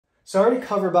So I already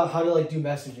covered about how to like do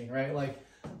messaging, right? Like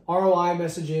ROI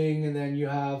messaging, and then you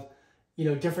have, you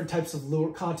know, different types of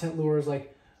content lures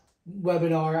like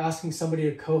webinar, asking somebody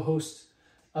to co-host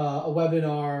a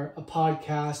webinar, a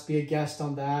podcast, be a guest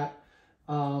on that.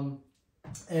 You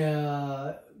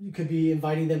could be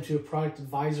inviting them to a product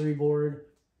advisory board,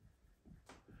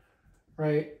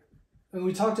 right? And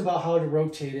we talked about how to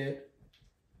rotate it.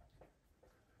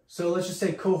 So let's just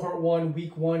say cohort 1,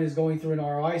 week 1 is going through an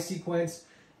ROI sequence.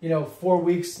 You know, 4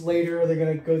 weeks later, they're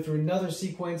going to go through another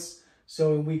sequence.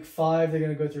 So in week 5, they're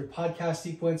going to go through a podcast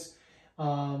sequence.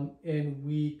 In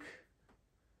week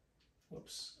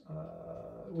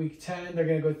 10, they're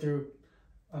going to go through,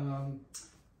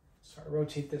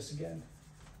 rotate this again.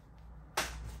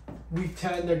 Week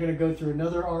 10, they're going to go through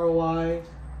another ROI.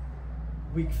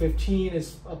 Week 15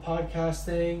 is a podcast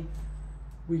thing.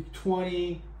 Week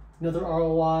 20, another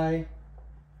ROI.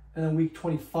 And then week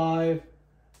 25,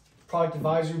 product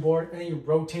advisory board. And then you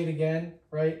rotate again,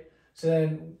 right? So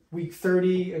then week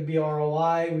 30, it'd be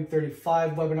ROI. Week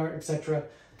 35, webinar, etc.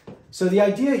 So the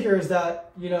idea here is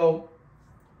that, you know,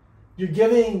 you're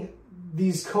giving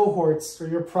these cohorts or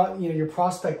your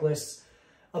prospect lists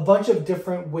a bunch of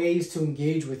different ways to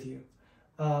engage with you.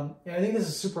 And I think this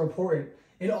is super important.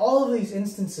 In all of these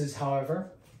instances,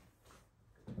 however,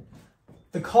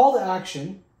 the call to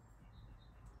action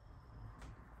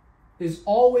is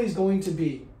always going to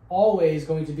be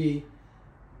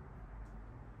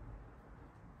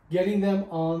getting them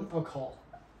on a call.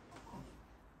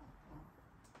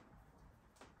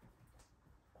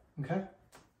 Okay?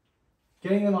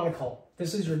 Getting them on a call.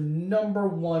 This is your number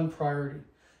one priority.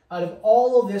 Out of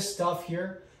all of this stuff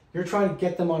here, you're trying to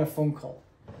get them on a phone call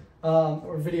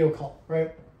or video call,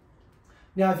 right?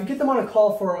 Now, if you get them on a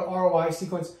call for an ROI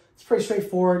sequence, it's pretty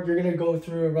straightforward. You're going to go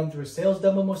through and run through a sales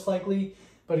demo most likely.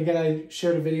 But again, I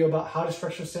shared a video about how to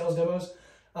structure sales demos.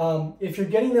 If you're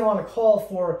getting them on a call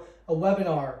for a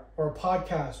webinar or a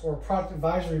podcast or a product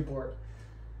advisory board,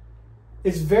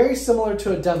 it's very similar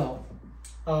to a demo.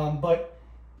 But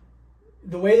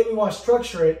the way that we want to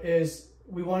structure it is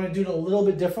we want to do it a little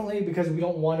bit differently because we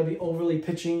don't want to be overly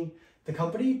pitching the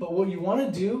company. But what you want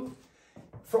to do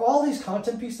for all these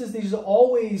content pieces, these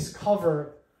always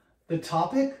cover the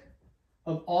topic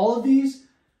of all of these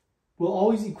will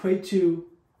always equate to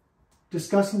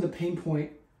discussing the pain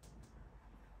point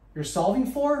you're solving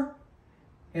for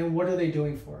and what are they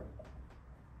doing for it.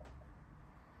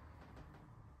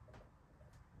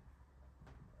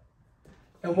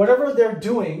 And whatever they're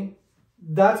doing,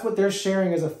 that's what they're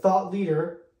sharing as a thought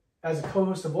leader, as a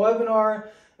co-host of a webinar,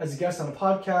 as a guest on a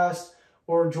podcast,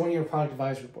 or joining a product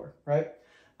advisory board, right?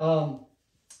 So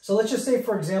let's just say,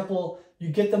 for example, you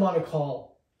get them on a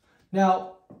call.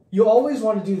 Now, you always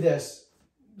want to do this.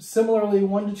 Similarly,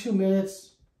 1 to 2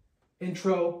 minutes,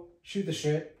 intro, shoot the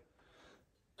shit.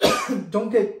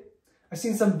 I've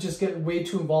seen some just get way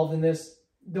too involved in this.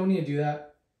 Don't need to do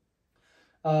that.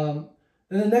 Then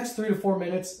the next 3 to 4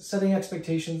 minutes, setting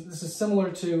expectations. This is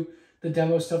similar to the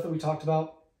demo stuff that we talked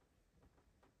about.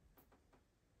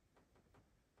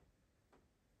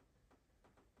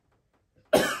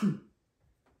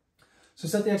 So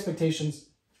set the expectations.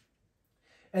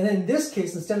 And then in this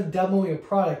case, instead of demoing a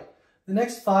product, the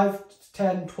next 5 to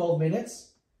 10, 12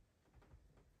 minutes,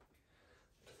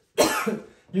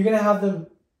 you're going to have them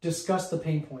discuss the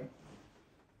pain point.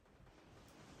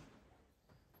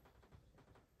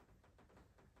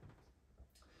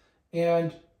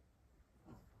 And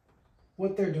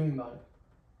what they're doing about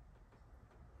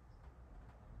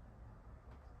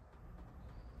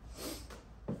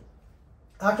it.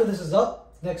 After this is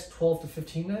up, next 12 to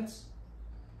 15 minutes,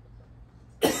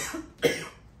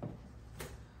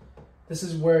 this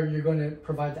is where you're going to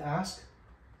provide the ask.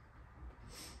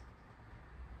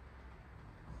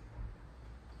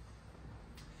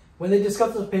 When they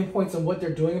discuss those pain points and what they're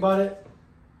doing about it,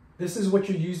 this is what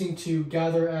you're using to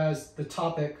gather as the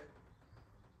topic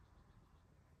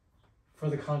for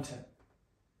the content.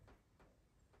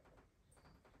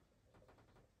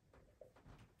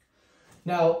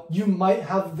 Now, you might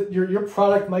have, your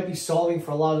product might be solving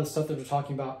for a lot of the stuff that we're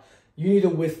talking about. You need to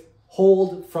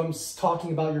withhold from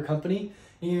talking about your company.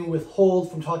 You need to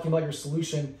withhold from talking about your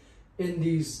solution in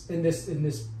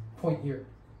this point here.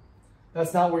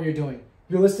 That's not what you're doing.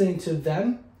 You're listening to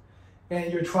them,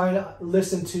 and you're trying to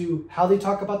listen to how they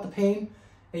talk about the pain,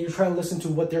 and you're trying to listen to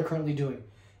what they're currently doing.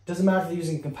 It doesn't matter if they're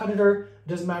using a competitor. It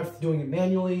doesn't matter if they're doing it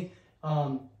manually.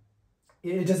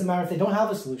 It doesn't matter if they don't have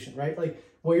a solution, right? Like,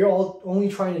 what you're only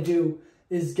trying to do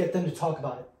is get them to talk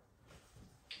about it.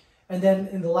 And then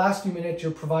in the last few minutes,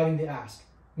 you're providing the ask.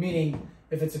 Meaning,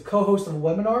 if it's a co-host of a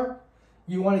webinar,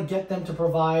 you want to get them to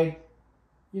provide,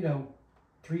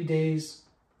 3 days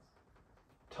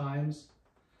times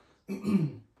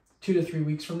 2 to 3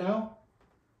 weeks from now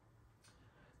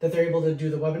that they're able to do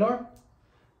the webinar,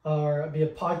 or be a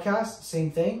podcast,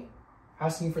 same thing,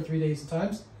 asking for 3 days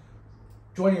times.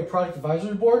 Joining a product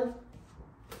advisory board,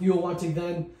 you'll want to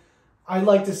then, I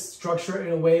like to structure it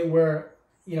in a way where,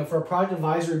 you know, for a product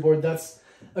advisory board, that's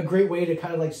a great way to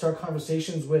kind of like start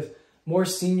conversations with more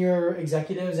senior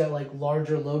executives at like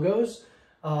larger logos,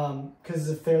 because it's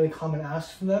a fairly common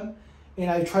ask from them. And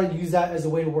I try to use that as a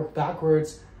way to work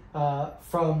backwards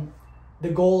from the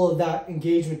goal of that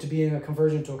engagement to being a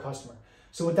conversion to a customer.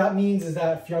 So what that means is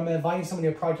that if I'm inviting somebody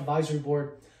to a product advisory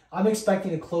board, I'm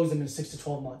expecting to close them in 6 to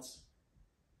 12 months.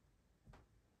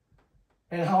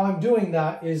 And how I'm doing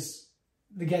that is,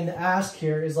 again, the ask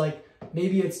here is like,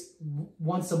 maybe it's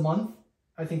once a month.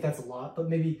 I think that's a lot, but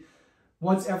maybe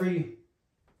once every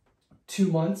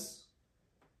 2 months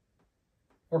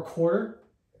or quarter,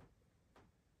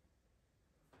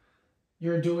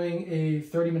 you're doing a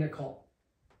 30-minute call.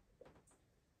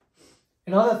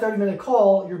 And on that 30-minute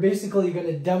call, you're basically going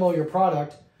to demo your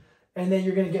product, and then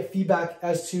you're going to get feedback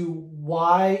as to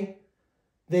why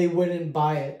they wouldn't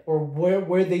buy it, or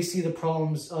where they see the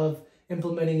problems of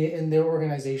implementing it in their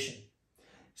organization.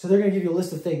 So they're going to give you a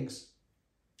list of things.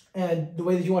 And the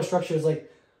way that you want to structure is like,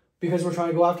 because we're trying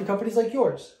to go after companies like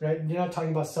yours, right? You're not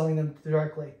talking about selling them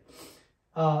directly.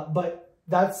 But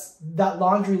that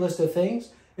laundry list of things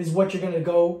is what you're going to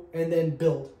go and then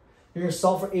build. You're going to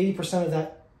solve for 80% of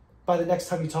that by the next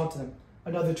time you talk to them,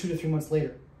 another 2 to 3 months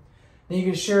later. Then you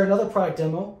can share another product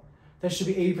demo. That should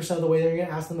be 80% of the way there. You're going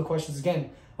to ask them the questions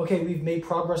again. Okay, we've made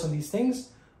progress on these things.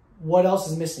 What else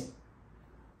is missing?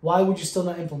 Why would you still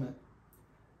not implement?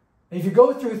 And if you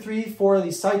go through 3, 4 of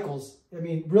these cycles, I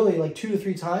mean, really like 2 to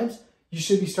 3 times, you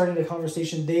should be starting a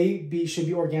conversation. They should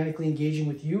be organically engaging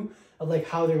with you of like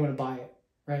how they're going to buy it,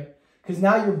 right? Because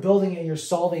now you're building it and you're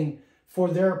solving for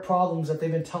their problems that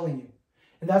they've been telling you.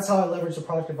 And that's how I leverage the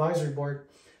product advisory board.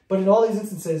 But in all these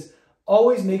instances,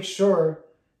 always make sure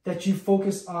that you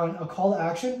focus on a call to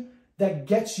action that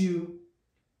gets you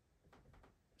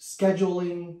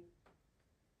scheduling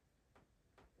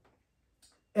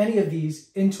any of these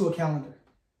into a calendar.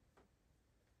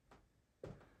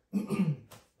 If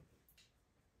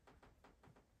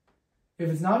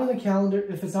it's not in the calendar,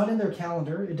 if it's not in their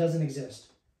calendar, it doesn't exist.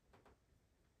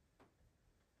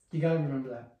 You got to remember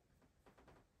that.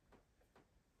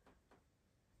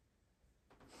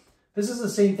 This is the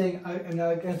same thing, I'm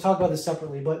not going to talk about this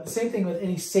separately, but the same thing with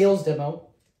any sales demo.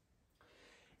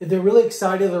 If they're really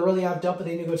excited, they're really amped up, and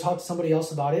they need to go talk to somebody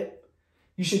else about it,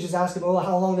 you should just ask them, oh,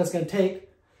 how long that's going to take.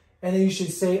 And then you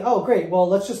should say, oh, great, well,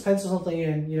 let's just pencil something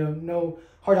in, you know, no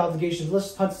hard obligations. Let's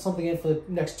just pencil something in for the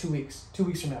next 2 weeks, 2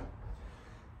 weeks from now.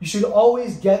 You should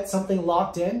always get something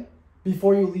locked in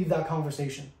before you leave that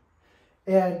conversation.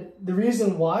 And the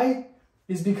reason why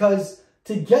is because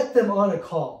to get them on a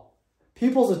call,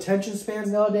 people's attention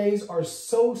spans nowadays are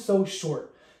so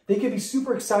short. They could be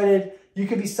super excited. You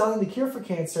could be selling the cure for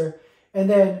cancer, and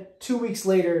then 2 weeks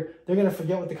later, they're going to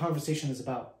forget what the conversation is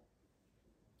about.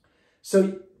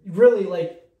 So really,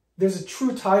 like, there's a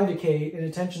true time decay in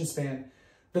attention span.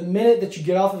 The minute that you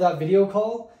get off of that video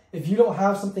call, if you don't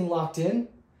have something locked in,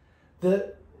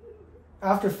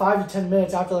 after 5 to 10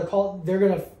 minutes after the call, they're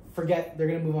going to forget. They're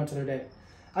going to move on to their day.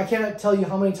 I cannot tell you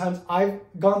how many times I've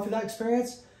gone through that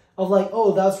experience of like,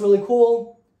 oh, that's really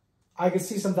cool. I could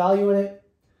see some value in it.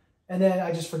 And then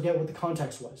I just forget what the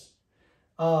context was.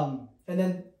 And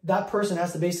then that person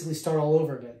has to basically start all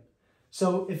over again.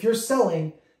 So if you're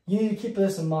selling, you need to keep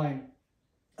this in mind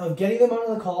of getting them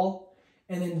on the call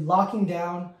and then locking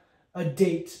down a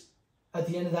date at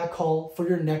the end of that call for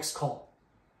your next call.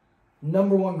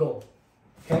 Number one goal,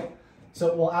 okay?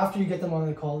 So, well, after you get them on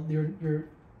the call, your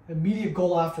immediate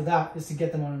goal after that is to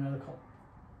get them on another call.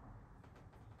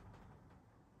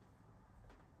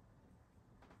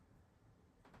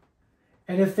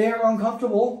 And if they're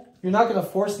uncomfortable, you're not going to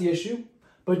force the issue,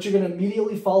 but you're going to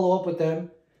immediately follow up with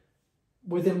them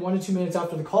within 1 to 2 minutes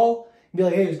after the call and be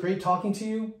like, hey, it was great talking to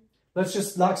you. Let's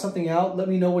just knock something out. Let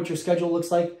me know what your schedule looks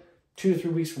like 2 to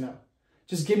 3 weeks from now.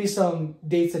 Just give me some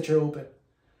dates that you're open.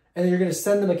 And then you're going to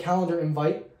send them a calendar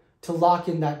invite to lock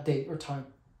in that date or time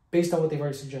based on what they've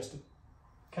already suggested.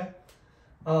 Okay?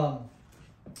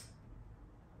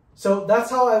 So that's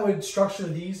how I would structure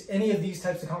any of these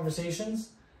types of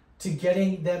conversations to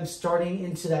getting them starting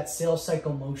into that sales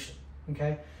cycle motion.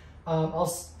 Okay?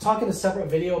 I'll talk in a separate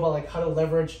video about like how to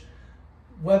leverage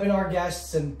webinar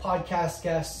guests and podcast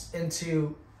guests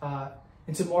into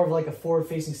more of like a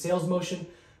forward-facing sales motion.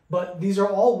 But these are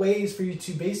all ways for you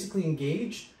to basically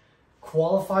engage,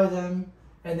 qualify them,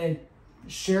 and then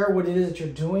share what it is that you're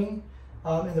doing.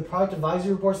 In the product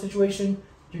advisory board situation,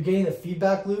 you're getting the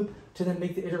feedback loop to then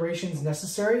make the iterations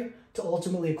necessary to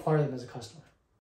ultimately acquire them as a customer.